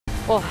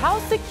Well, how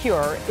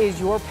secure is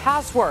your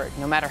password?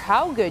 No matter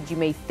how good you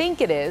may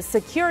think it is,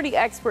 security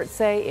experts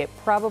say it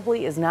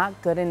probably is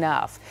not good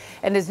enough.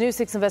 And as News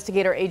 6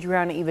 investigator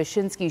Adriana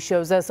Ivashinsky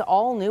shows us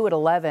all new at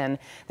 11,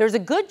 there's a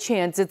good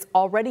chance it's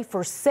already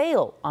for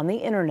sale on the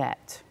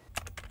internet.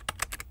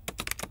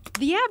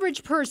 The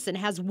average person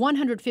has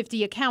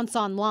 150 accounts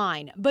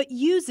online, but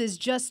uses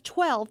just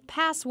 12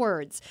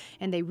 passwords,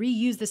 and they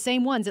reuse the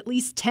same ones at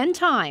least 10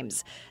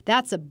 times.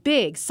 That's a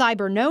big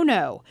cyber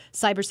no-no.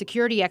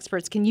 Cybersecurity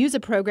experts can use a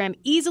program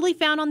easily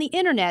found on the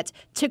internet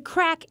to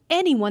crack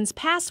anyone's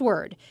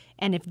password.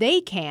 And if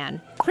they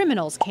can,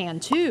 criminals can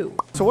too.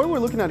 So what we're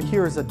looking at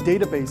here is a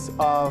database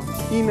of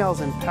emails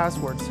and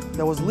passwords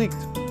that was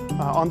leaked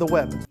on the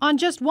web. On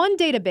just one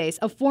database,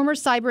 a former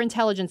cyber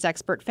intelligence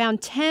expert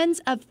found tens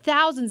of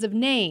thousands of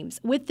names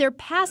with their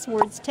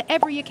passwords to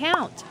every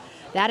account.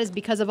 That is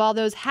because of all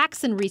those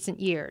hacks in recent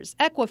years.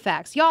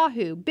 Equifax,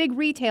 Yahoo, big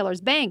retailers,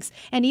 banks,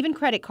 and even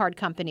credit card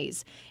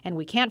companies. And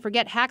we can't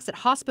forget hacks at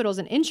hospitals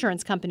and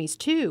insurance companies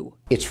too.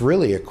 It's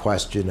really a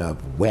question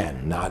of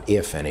when, not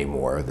if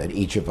anymore, that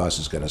each of us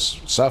is going to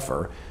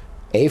suffer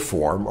a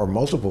form or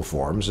multiple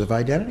forms of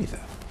identity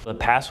theft. The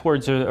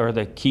passwords are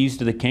the keys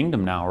to the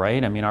kingdom now,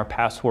 right? I mean, our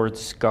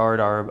passwords guard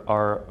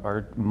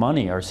our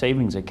money, our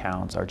savings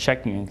accounts, our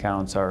checking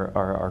accounts,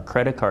 our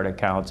credit card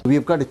accounts.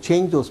 We've got to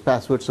change those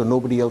passwords so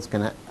nobody else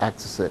can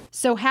access it.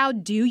 So how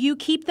do you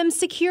keep them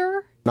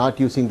secure? Not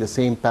using the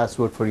same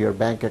password for your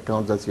bank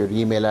accounts as your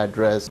email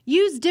address.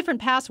 Use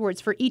different passwords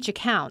for each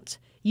account.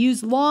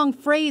 Use long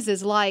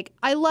phrases like,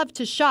 I love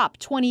to shop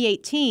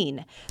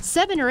 2018.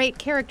 7 or 8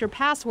 character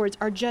passwords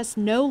are just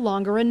no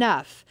longer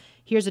enough.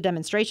 Here's a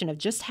demonstration of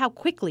just how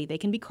quickly they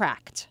can be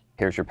cracked.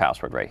 Here's your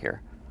password right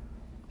here.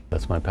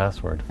 That's my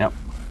password. Yep.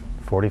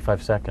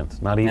 45 seconds,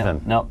 not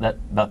even. No, that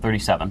about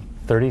 37.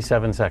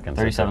 37 seconds.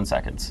 37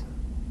 seconds.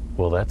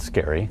 Well, that's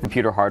scary.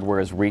 Computer hardware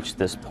has reached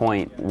this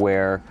point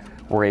where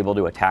we're able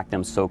to attack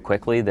them so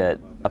quickly that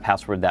a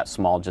password that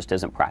small just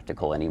isn't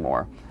practical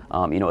anymore.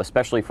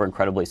 Especially for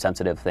incredibly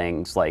sensitive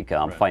things like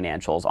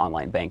financials,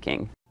 online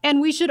banking. And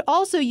we should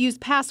also use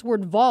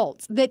password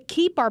vaults that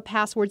keep our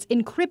passwords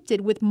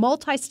encrypted with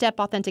multi-step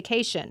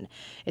authentication.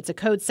 It's a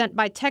code sent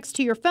by text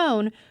to your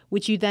phone,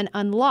 which you then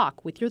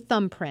unlock with your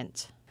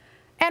thumbprint.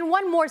 And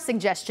one more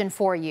suggestion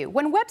for you.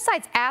 When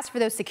websites ask for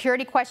those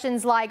security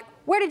questions like,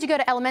 where did you go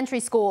to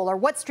elementary school or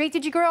what street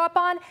did you grow up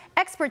on?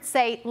 Experts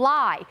say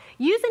lie.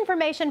 Use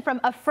information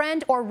from a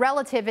friend or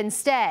relative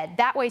instead.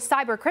 That way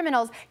cyber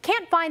criminals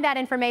can't find that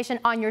information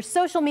on your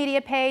social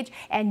media page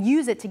and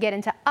use it to get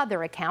into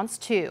other accounts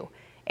too.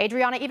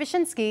 Adriana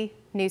Ivashinsky,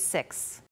 News 6.